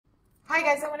Hi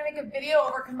guys, I want to make a video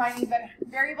over combining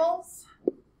variables.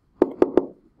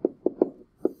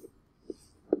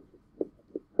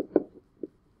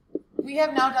 We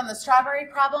have now done the strawberry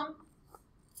problem.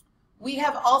 We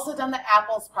have also done the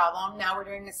apples problem. Now we're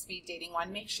doing a speed dating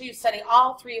one. Make sure you study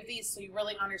all three of these so you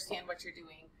really understand what you're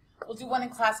doing. We'll do one in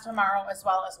class tomorrow as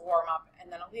well as warm up,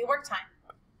 and then it'll be a work time.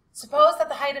 Suppose that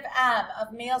the height of M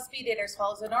of male speed daters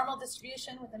follows a normal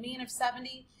distribution with a mean of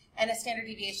 70 and a standard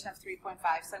deviation of 3.5.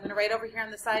 So I'm going to write over here on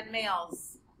the side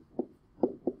males.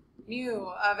 Mu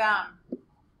of M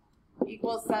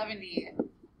equals 70.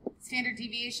 Standard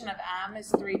deviation of M is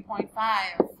 3.5.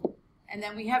 And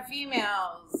then we have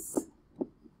females.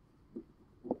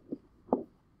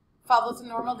 Follows a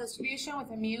normal distribution with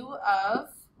a mu of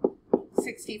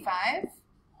 65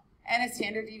 and a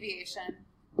standard deviation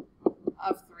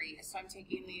of 3. So I'm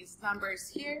taking these numbers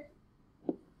here.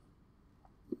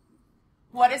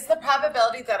 What is the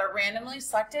probability that a randomly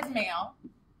selected male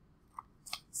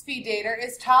speed dater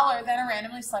is taller than a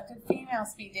randomly selected female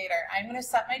speed dater? I'm going to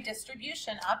set my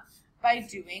distribution up by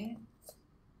doing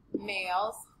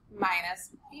males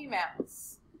minus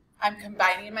females. I'm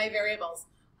combining my variables.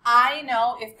 I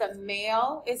know if the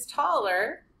male is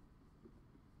taller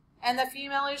and the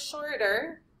female is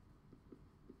shorter,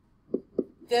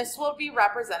 this will be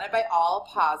represented by all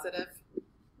positive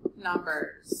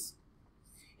numbers.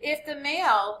 If the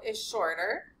male is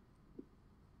shorter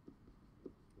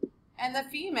and the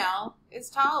female is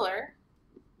taller,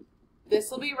 this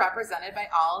will be represented by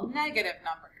all negative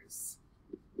numbers.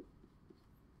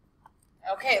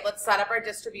 Okay, let's set up our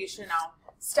distribution now.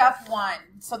 Step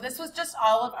 1. So this was just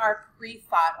all of our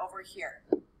pre-thought over here.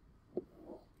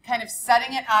 Kind of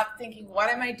setting it up, thinking, what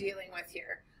am I dealing with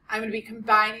here? I'm going to be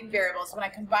combining variables. When I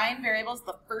combine variables,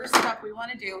 the first step we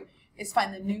want to do is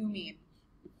find the new mean.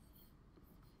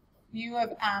 Mu of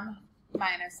M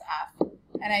minus F.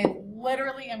 And I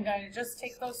literally am going to just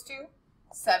take those two,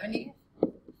 70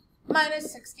 minus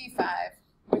 65,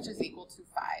 which is equal to 5.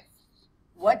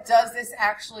 What does this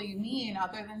actually mean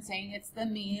other than saying it's the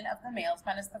mean of the males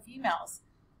minus the females?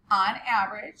 On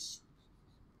average,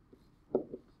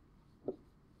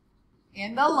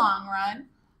 in the long run,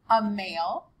 a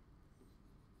male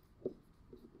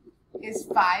is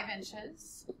 5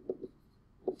 inches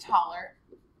taller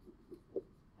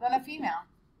than a female.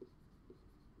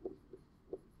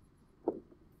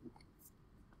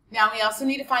 Now we also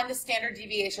need to find the standard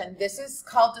deviation. This is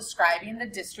called describing the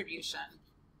distribution.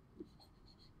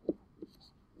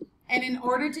 And in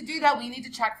order to do that, we need to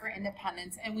check for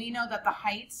independence. And we know that the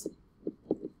heights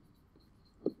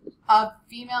of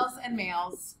females and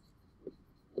males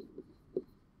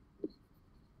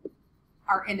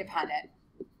are independent.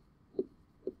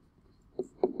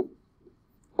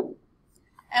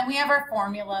 And we have our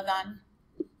formula then.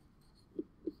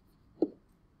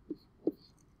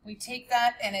 We take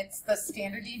that and it's the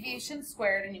standard deviation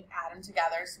squared and you add them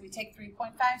together. So we take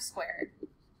 3.5 squared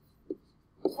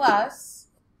plus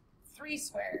 3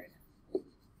 squared.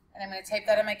 And I'm going to type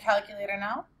that in my calculator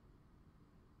now.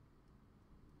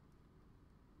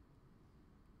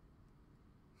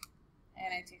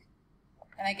 And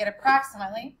I get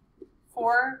approximately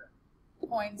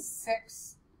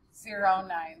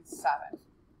 4.6097.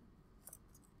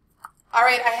 All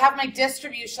right, I have my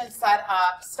distribution set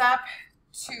up. Step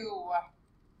 2,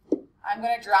 I'm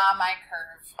going to draw my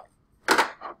curve.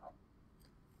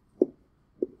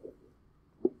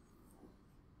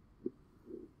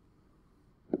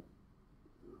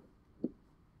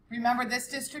 Remember, this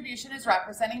distribution is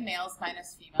representing males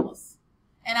minus females.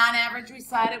 And on average, we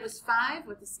said it was 5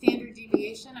 with the standard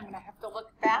deviation. I'm going to have to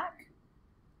look back.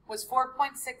 Was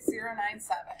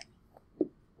 4.6097.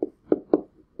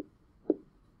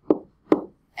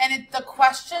 And the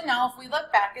question now, if we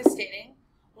look back, is stating,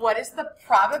 what is the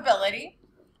probability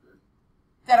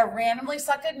that a randomly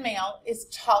selected male is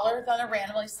taller than a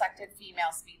randomly selected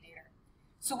female speed dater?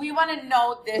 So we want to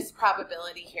know this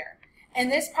probability here.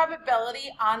 And this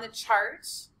probability on the chart,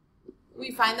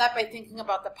 we find that by thinking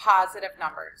about the positive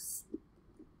numbers.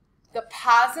 The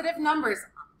positive numbers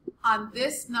on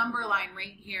this number line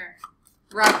right here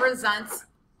represents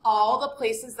all the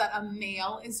places that a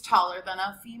male is taller than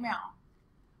a female.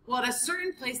 Well, at a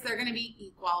certain place, they're going to be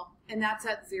equal, and that's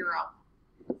at 0.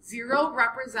 0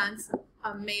 represents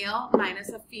a male minus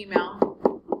a female.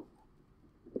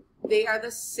 They are the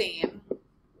same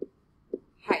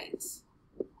height.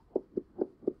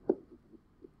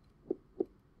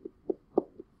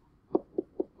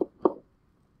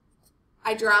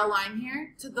 I draw a line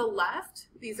here to the left.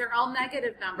 These are all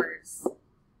negative numbers.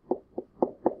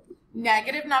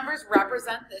 Negative numbers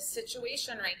represent this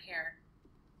situation right here,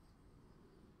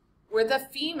 where the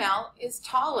female is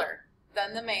taller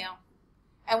than the male.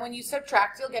 And when you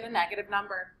subtract, you'll get a negative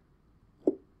number.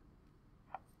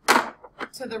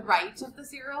 To the right of the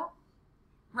 0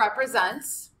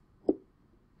 represents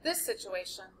this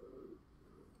situation,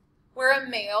 where a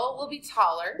male will be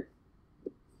taller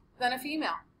than a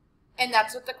female. And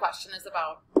that's what the question is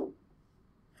about.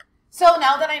 So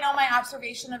now that I know my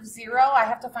observation of 0, I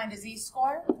have to find a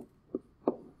z-score.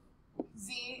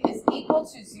 Z is equal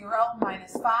to 0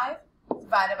 minus 5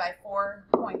 divided by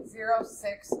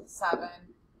 4.067.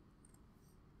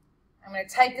 I'm going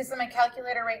to type this in my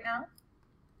calculator right now.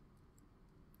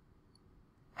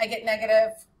 I get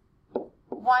negative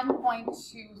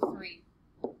 1.23.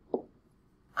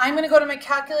 I'm going to go to my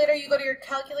calculator. You go to your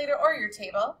calculator or your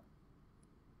table.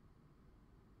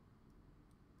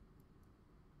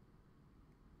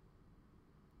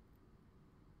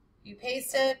 You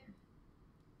paste it,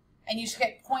 and you should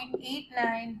get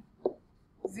 0.89065.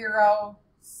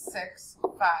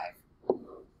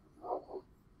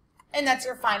 And that's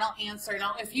your final answer.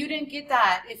 Now, if you didn't get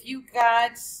that, if you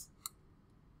got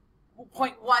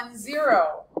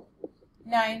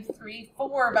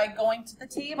 0.10934 by going to the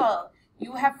table,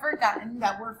 you have forgotten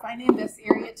that we're finding this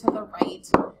area to the right.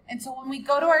 And so when we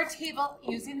go to our table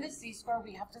using the z-score,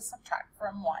 we have to subtract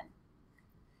from 1.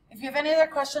 If you have any other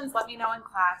questions, let me know in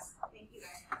class. Thank you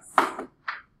guys.